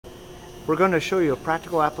We're going to show you a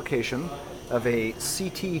practical application of a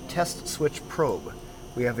CT test switch probe.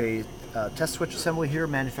 We have a test switch assembly here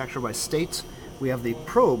manufactured by States. We have the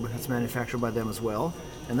probe that's manufactured by them as well.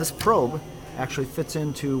 And this probe actually fits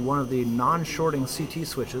into one of the non-shorting CT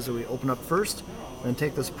switches that we open up first. Then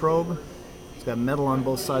take this probe. It's got metal on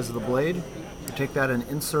both sides of the blade. You take that and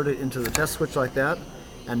insert it into the test switch like that.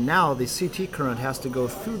 And now the CT current has to go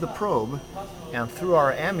through the probe and through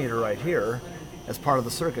our ammeter right here as part of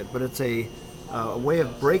the circuit. But it's a way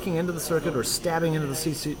of breaking into the circuit or stabbing into the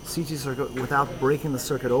CT circuit without breaking the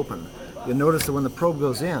circuit open. You'll notice that when the probe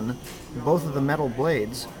goes in, both of the metal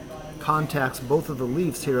blades contacts both of the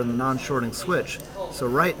leaves here in the non-shorting switch. So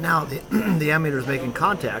right now the ammeter is making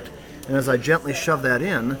contact, and as I gently shove that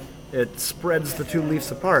in, it spreads the two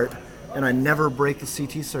leaves apart, and I never break the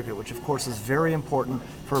CT circuit, which of course is very important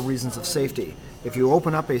for reasons of safety. If you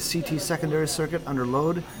open up a CT secondary circuit under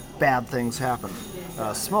load, bad things happen.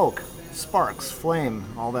 Smoke, sparks, flame,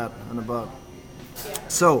 all that and above.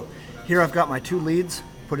 So here I've got my two leads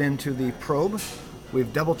put into the probe.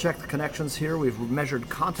 We've double checked the connections here. We've measured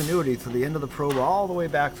continuity through the end of the probe all the way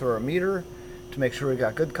back through our meter to make sure we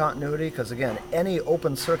got good continuity, because again, any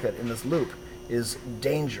open circuit in this loop is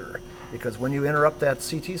danger, because when you interrupt that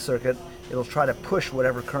CT circuit, it'll try to push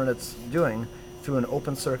whatever current it's doing through an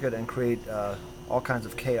open circuit and create all kinds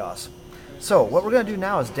of chaos. So what we're going to do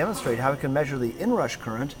now is demonstrate how we can measure the inrush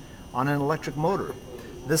current on an electric motor.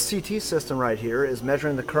 This CT system right here is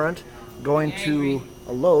measuring the current going to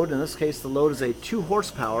a load. In this case, the load is a 2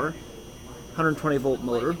 horsepower, 120 volt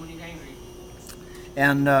motor.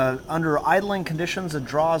 And under idling conditions, it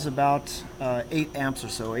draws about 8 amps or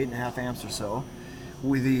so, 8.5 amps or so.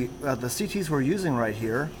 With the CTs we're using right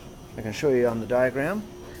here, I can show you on the diagram,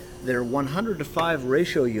 they're 100:5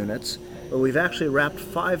 ratio units, but we've actually wrapped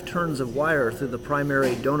 5 turns of wire through the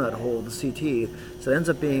primary donut hole of the CT, so it ends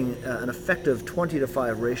up being an effective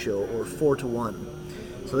 20:5 ratio, or 4:1.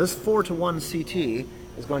 So this 4:1 CT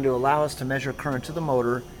is going to allow us to measure current to the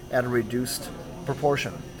motor at a reduced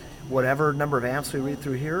proportion. Whatever number of amps we read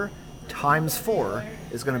through here, times 4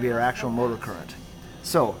 is going to be our actual motor current.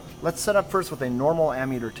 So let's set up first with a normal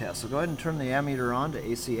ammeter test. So go ahead and turn the ammeter on to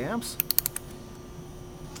AC amps.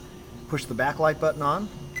 Push the backlight button on.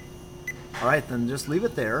 All right, then just leave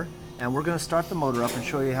it there, and we're going to start the motor up and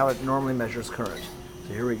show you how it normally measures current.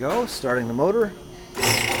 So here we go, starting the motor.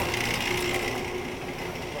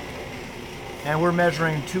 And we're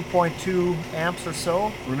measuring 2.2 amps or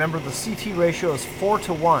so. Remember, the CT ratio is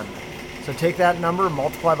 4:1. So take that number,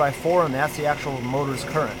 multiply by 4, and that's the actual motor's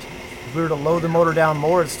current. If we were to load the motor down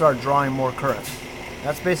more, it'd start drawing more current.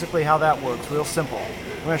 That's basically how that works, real simple.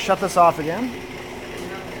 I'm going to shut this off again.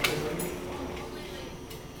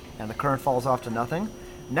 And the current falls off to nothing.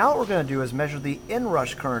 Now what we're going to do is measure the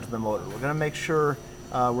inrush current of the motor. We're going to make sure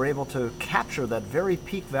we're able to capture that very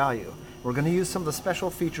peak value. We're going to use some of the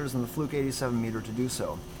special features in the Fluke 87 meter to do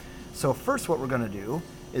so. So first what we're going to do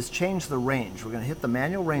is change the range. We're going to hit the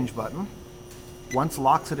manual range button. Once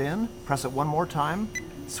locks it in, press it one more time,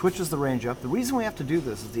 switches the range up. The reason we have to do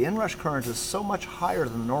this is the inrush current is so much higher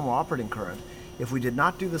than the normal operating current. If we did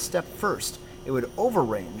not do this step first, it would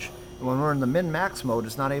over-range. And when we're in the min-max mode,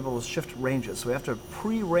 it's not able to shift ranges. So we have to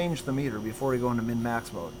pre-range the meter before we go into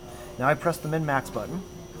min-max mode. Now I press the min-max button.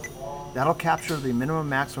 That'll capture the minimum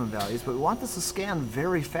maximum values, but we want this to scan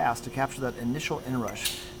very fast to capture that initial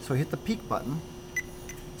inrush. So hit the peak button.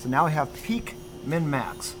 So now we have peak,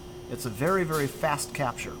 min-max. It's a very, very fast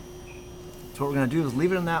capture. So what we're going to do is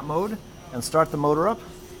leave it in that mode and start the motor up.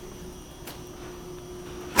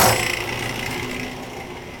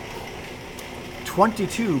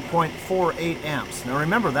 .48 amps. Now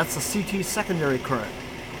remember, that's the CT secondary current.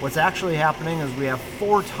 What's actually happening is we have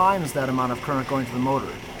 4 times that amount of current going to the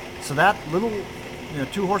motor. So that little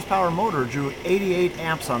 2 horsepower motor drew 88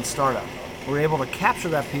 amps on startup. We're able to capture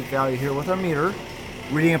that peak value here with our meter,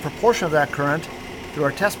 reading a proportion of that current through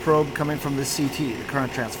our test probe coming from the CT, the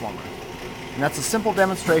current transformer. And that's a simple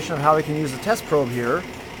demonstration of how we can use a test probe here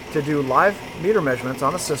to do live meter measurements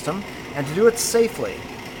on a system, and to do it safely,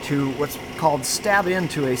 to what's called stab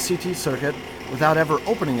into a CT circuit without ever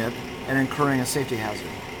opening it and incurring a safety hazard.